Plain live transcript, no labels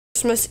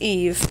Christmas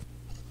Eve.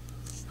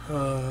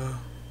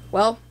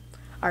 Well,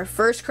 our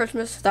first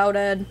Christmas without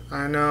Ed.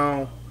 I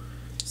know.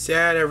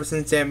 Sad ever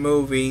since that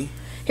movie.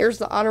 Here's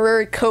the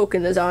honorary Coke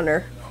in his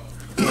honor.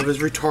 Of his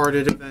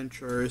retarded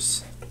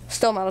adventures.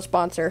 Still not a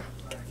sponsor.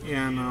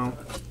 Yeah, I know.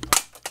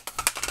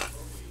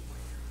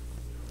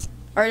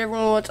 Alright,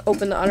 everyone, let's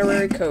open the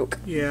honorary Coke.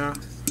 Yeah.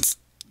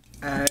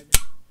 Ed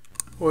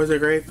was a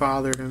great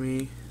father to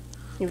me.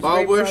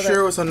 I wish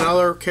there was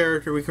another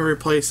character we can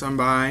replace him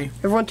by.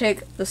 Everyone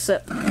take the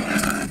sip.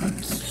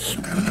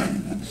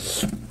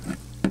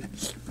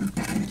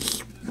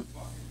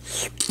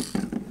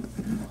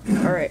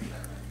 Alright.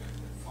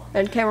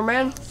 And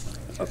cameraman?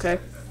 Okay.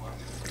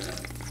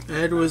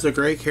 Ed was a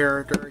great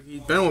character.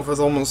 He's been with us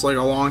almost like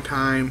a long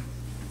time.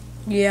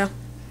 Yeah.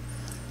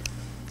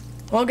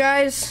 Well,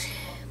 guys,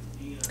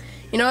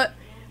 you know what?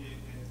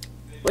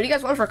 What do you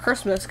guys want for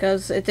Christmas?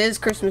 Because it is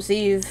Christmas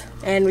Eve,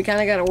 and we kind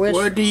of got a wish.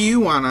 What do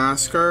you want,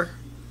 Oscar?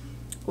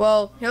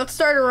 Well, let's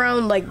start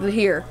around, like,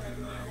 here.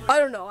 I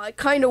don't know. I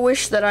kind of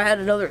wish that I had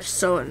another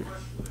son.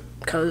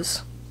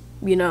 Because,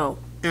 you know,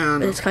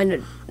 it's kind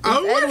of...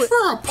 I wish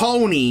for a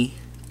pony.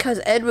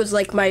 Because Ed was,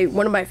 like,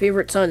 one of my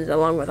favorite sons,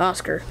 along with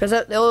Oscar. Because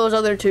those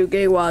other two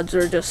gay wads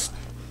are just...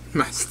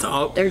 messed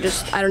up. They're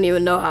just... I don't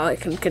even know how I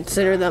can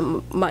consider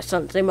them my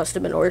sons. They must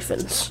have been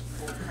orphans.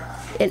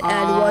 And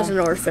Ed was an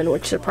orphan,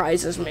 which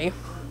surprises me.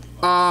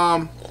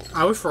 I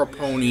wish for a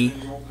pony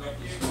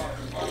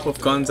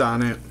with guns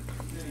on it.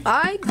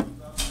 I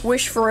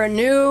wish for a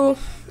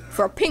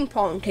ping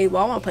pong table.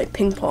 I want to play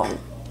ping pong.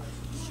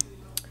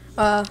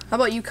 How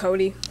about you,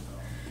 Cody?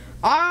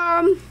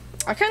 I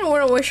kind of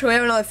want to wish we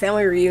have another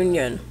family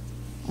reunion.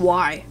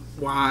 Why?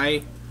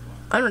 Why?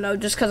 I don't know.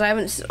 Just because I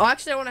haven't.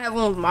 Actually, I want to have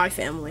one with my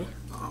family.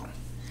 Oh.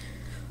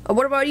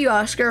 What about you,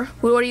 Oscar?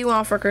 What do you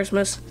want for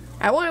Christmas?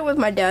 I want it with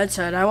my dad's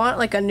side. I want,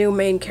 like, a new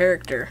main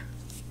character.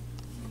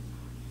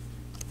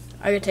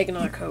 I could take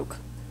another Coke.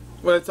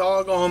 Let's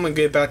all go home and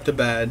get back to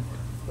bed.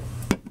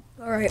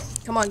 Alright,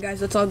 come on, guys,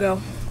 let's all go.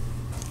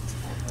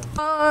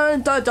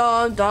 Dun dun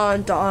dun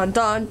dun dun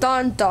dun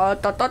dun dun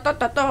dun dun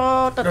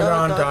dun dun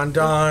Dun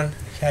dun.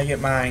 Can I get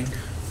mine?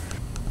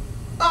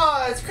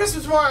 Oh, it's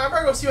Christmas morning. I'm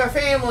gonna go see my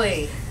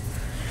family.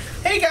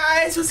 Hey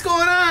guys, what's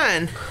going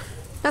on?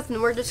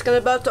 Nothing, we're just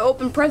about to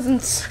open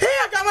presents. Hey,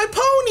 I got my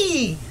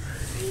pony!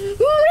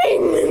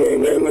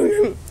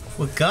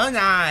 With gun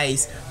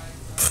eyes.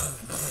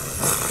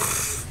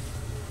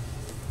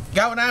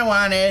 Got what I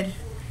wanted.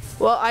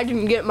 Well, I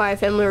didn't get my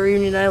family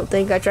reunion, I don't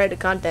think. I tried to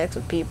contact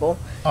some people.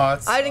 Oh,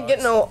 I didn't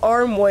get no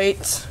arm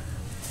weights.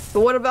 But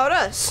what about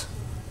us?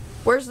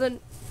 Where's the...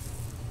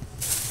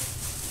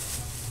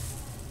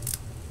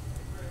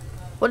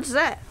 What is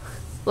that?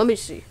 Let me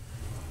see.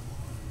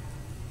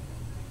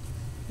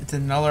 It's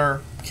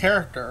another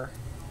character.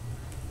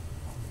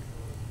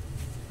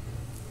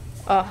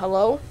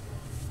 Hello?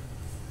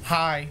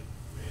 Hi.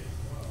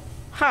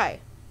 Hi.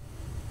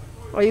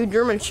 Are you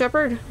German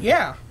Shepherd?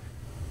 Yeah.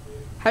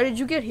 How did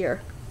you get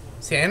here?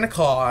 Santa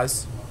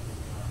Claus.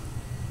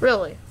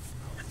 Really?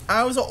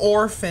 I was an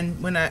orphan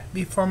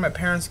before my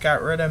parents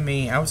got rid of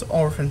me. I was an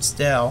orphan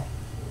still.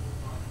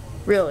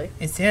 Really?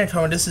 And Santa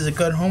told me this is a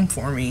good home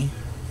for me.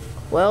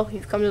 Well,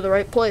 you've come to the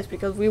right place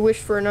because we wish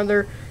for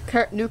another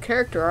new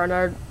character on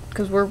our...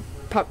 Because we're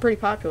pretty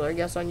popular, I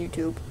guess, on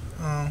YouTube.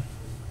 Oh.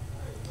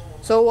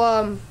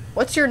 So,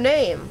 what's your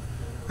name?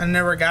 I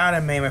never got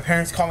a name. My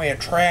parents called me a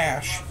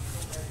trash.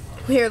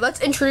 Here,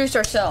 let's introduce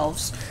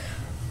ourselves.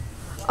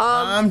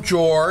 I'm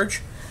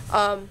George.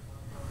 I'm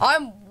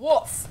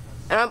Wolf.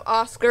 And I'm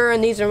Oscar,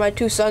 and these are my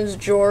two sons,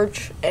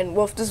 George and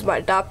Wolf. This is my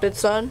adopted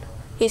son.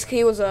 He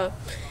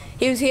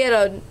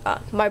had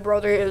my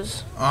brother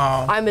is.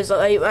 Oh. I'm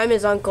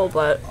his uncle,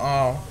 but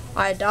Oh.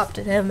 I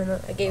adopted him and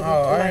I gave him to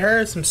I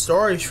heard some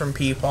stories from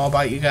people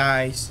about you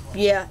guys.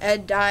 Yeah,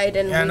 Ed died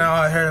and Yeah,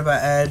 I heard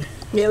about Ed.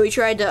 Yeah, we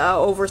tried to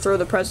overthrow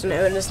the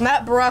president, and it's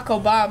not Barack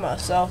Obama,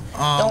 so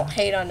don't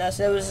hate on us.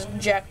 It was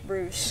Jack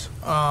Bruce.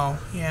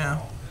 Oh,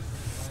 yeah.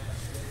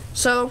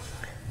 So,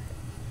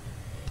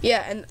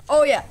 yeah, and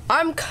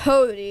I'm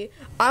Cody.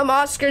 I'm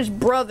Oscar's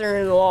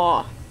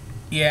brother-in-law.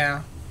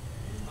 Yeah.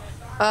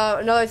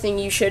 Another thing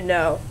you should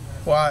know.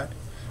 What?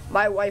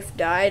 My wife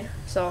died,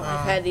 so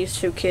I've had these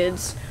two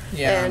kids.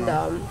 Yeah. And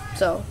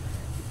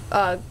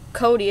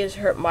Cody is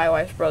my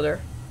wife's brother.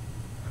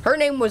 Her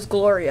name was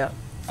Gloria.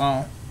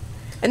 Oh.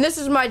 And this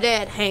is my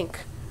dad, Hank.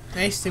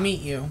 Nice to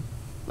meet you.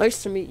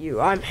 Nice to meet you.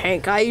 I'm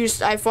Hank. I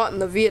fought in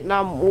the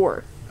Vietnam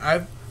War.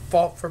 I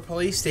fought for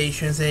police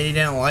stations. They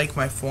didn't like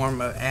my form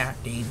of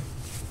acting.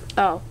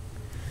 Oh.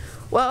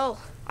 Well,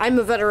 I'm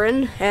a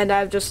veteran, and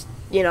I've just,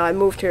 I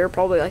moved here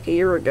probably like a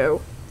year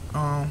ago.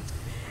 Oh.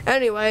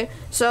 Anyway,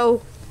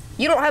 so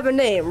you don't have a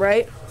name,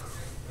 right?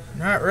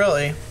 Not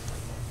really.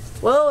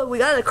 Well, we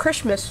got a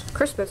Christmas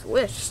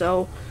wish,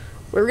 so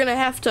we're gonna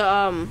have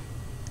to,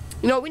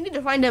 we need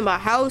to find him a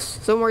house,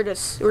 we're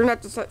gonna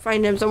have to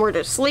find him somewhere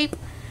to sleep,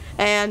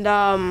 and,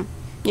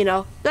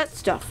 that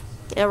stuff.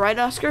 Yeah, right,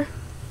 Oscar?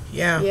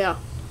 Yeah. Yeah.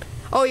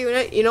 Oh,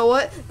 you know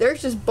what?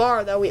 There's this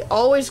bar that we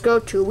always go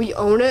to. We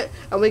own it,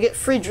 and we get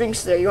free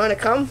drinks there. You want to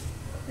come?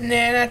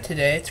 Nah, not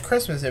today. It's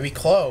Christmas. It'll be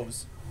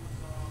closed.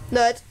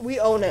 No, we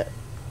own it.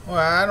 Well,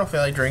 I don't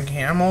feel like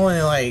drinking. I'm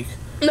only like...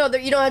 No,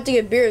 you don't have to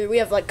get beer. We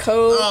have like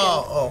Coke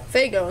and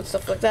Faygo and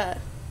stuff like that.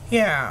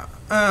 Yeah.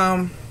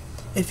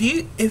 If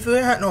you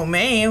had no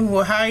name,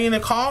 well, how are you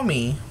gonna call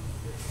me?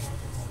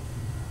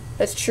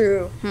 That's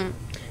true.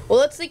 Well,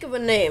 let's think of a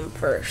name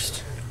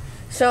first.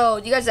 So,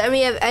 do you guys have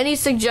any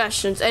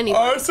suggestions?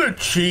 I said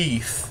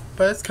Chief,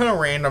 but it's kind of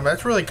random.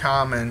 That's really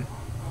common.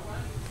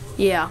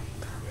 Yeah.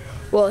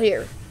 Well,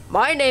 here.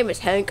 My name is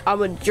Hank.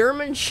 I'm a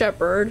German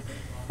Shepherd.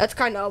 That's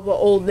kind of an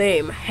old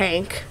name,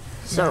 Hank.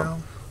 So,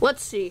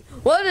 let's see.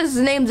 What is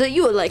the names that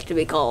you would like to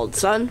be called,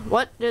 son?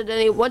 What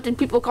did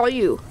people call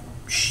you?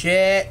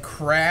 Shit,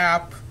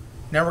 crap,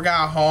 never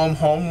got home,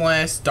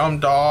 homeless, dumb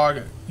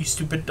dog, you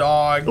stupid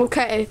dog.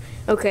 Okay.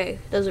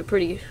 Those are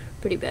pretty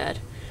bad.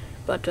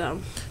 But,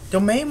 the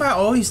name I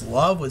always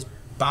loved was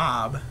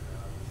Bob.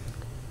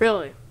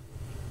 Really?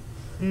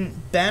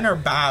 Ben or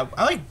Bob?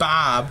 I like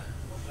Bob.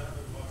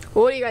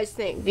 Well, what do you guys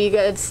think? Do you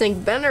guys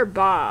think Ben or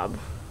Bob?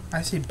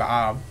 I say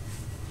Bob.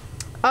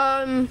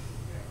 Yeah,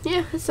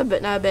 it's not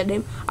a bad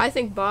name. I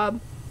think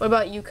Bob. What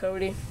about you,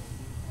 Cody?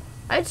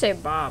 I'd say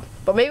Bob.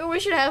 But maybe we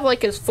should have,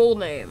 like, his full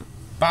name.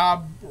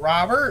 Bob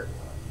Robert?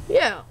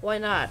 Yeah, why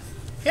not?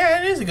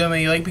 Yeah, it is a good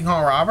name. You like being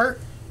called Robert?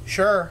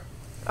 Sure.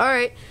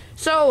 Alright.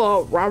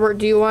 So, Robert,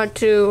 do you want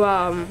to,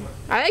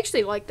 I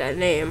actually like that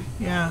name.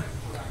 Yeah.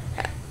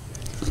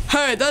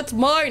 Hey, that's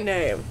my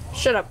name.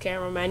 Shut up,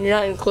 cameraman. You're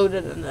not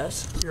included in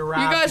this. You're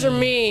Robbie. You guys are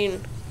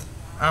mean.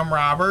 I'm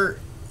Robert.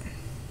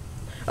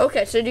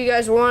 Okay, so do you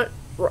guys want...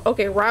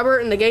 Okay, Robert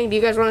and the gang, do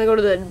you guys want to go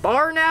to the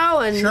bar now?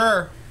 And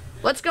Sure.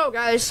 Let's go,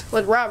 guys.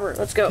 With Robert,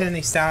 let's go.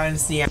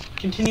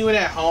 Continue it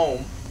at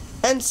home.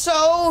 And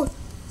so,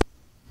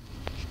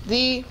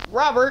 the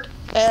Robert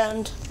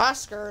and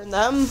Oscar and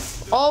them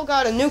all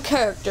got a new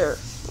character,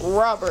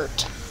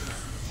 Robert.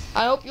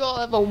 I hope you all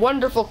have a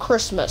wonderful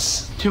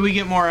Christmas. Till we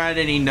get more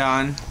editing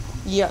done.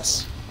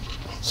 Yes.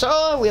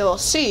 So, we will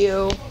see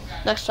you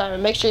next time,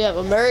 and make sure you have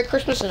a Merry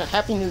Christmas and a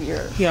Happy New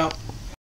Year. Yep.